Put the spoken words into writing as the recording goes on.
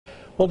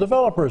Well,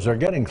 developers are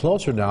getting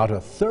closer now to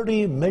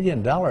 $30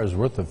 million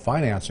worth of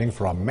financing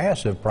for a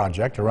massive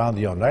project around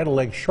the Oneida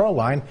Lake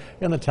shoreline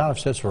in the town of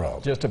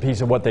Cicero. Just a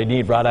piece of what they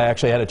need, Rod. I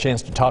actually had a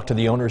chance to talk to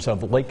the owners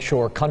of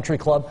Lakeshore Country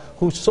Club,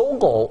 whose sole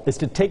goal is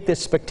to take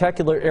this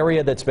spectacular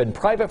area that's been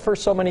private for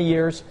so many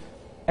years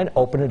and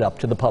open it up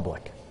to the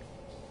public.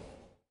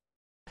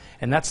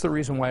 And that's the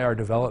reason why our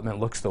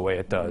development looks the way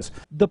it does.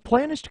 The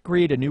plan is to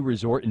create a new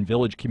resort and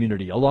village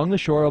community along the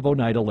shore of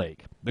Oneida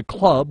Lake. The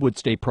club would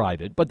stay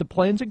private, but the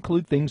plans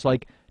include things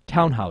like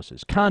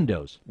townhouses,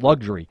 condos,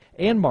 luxury,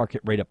 and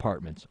market-rate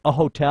apartments, a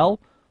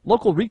hotel,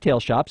 local retail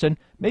shops, and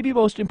maybe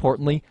most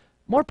importantly,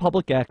 more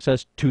public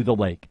access to the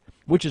lake,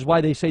 which is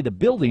why they say the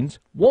buildings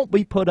won't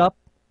be put up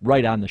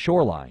right on the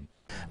shoreline.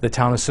 The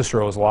town of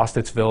Cicero has lost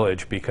its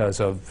village because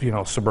of,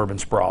 suburban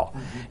sprawl.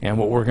 And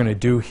what we're going to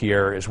do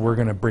here is we're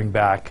going to bring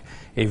back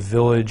a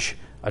village,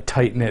 a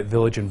tight-knit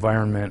village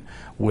environment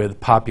with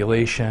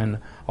population,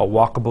 a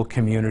walkable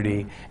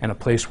community, and a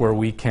place where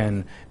we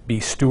can be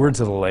stewards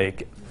of the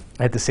lake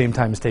at the same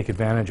time as take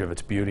advantage of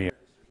its beauty.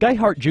 Guy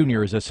Hart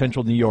Jr. is a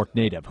Central New York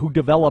native who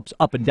develops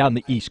up and down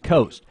the East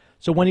Coast.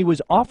 So when he was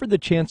offered the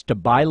chance to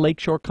buy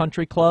Lakeshore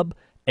Country Club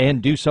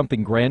and do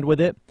something grand with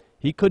it,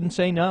 he couldn't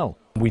say no.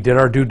 We did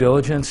our due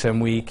diligence and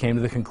we came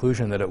to the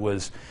conclusion that it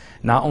was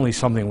not only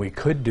something we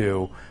could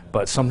do,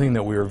 but something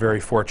that we were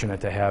very fortunate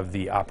to have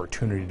the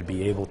opportunity to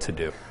be able to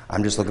do.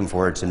 I'm just looking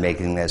forward to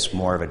making this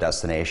more of a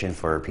destination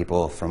for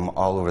people from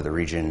all over the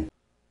region.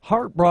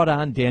 Hart brought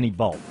on Danny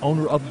Vault,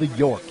 owner of the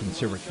York in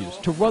Syracuse,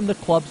 to run the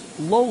club's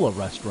Lola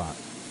restaurant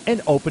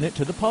and open it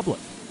to the public.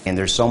 And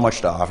there's so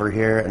much to offer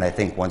here, and I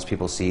think once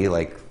people see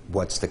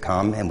what's to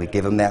come and we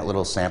give them that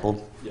little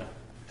sample,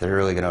 they're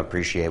really going to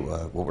appreciate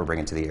what we're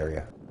bringing to the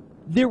area.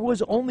 There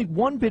was only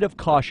one bit of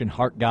caution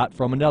Hart got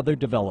from another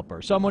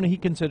developer, someone he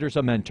considers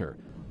a mentor,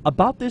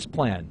 about this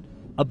plan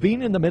of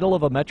being in the middle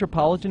of a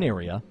metropolitan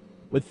area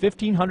with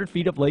 1,500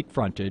 feet of lake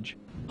frontage,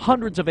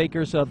 hundreds of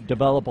acres of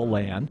developable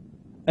land,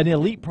 an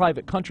elite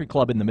private country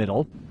club in the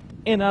middle,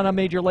 and on a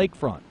major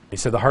lakefront. He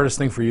said the hardest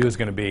thing for you is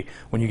going to be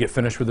when you get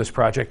finished with this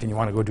project and you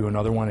want to go do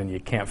another one and you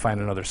can't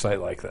find another site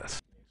like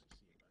this.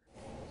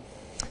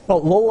 Well,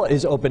 Lola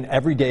is open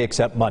every day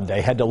except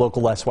Monday. Head to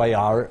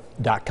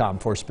localsyr.com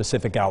for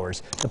specific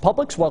hours. The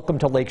public's welcome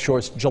to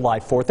Lakeshore's July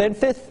 4th and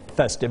 5th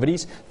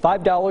festivities.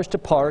 $5 to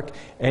park,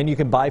 and you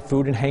can buy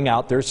food and hang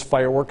out. There's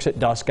fireworks at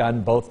dusk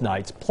on both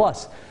nights.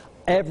 Plus,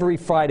 every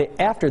Friday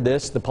after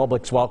this, the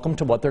public's welcome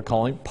to what they're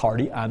calling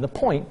Party on the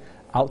Point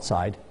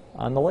outside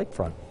on the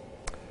lakefront.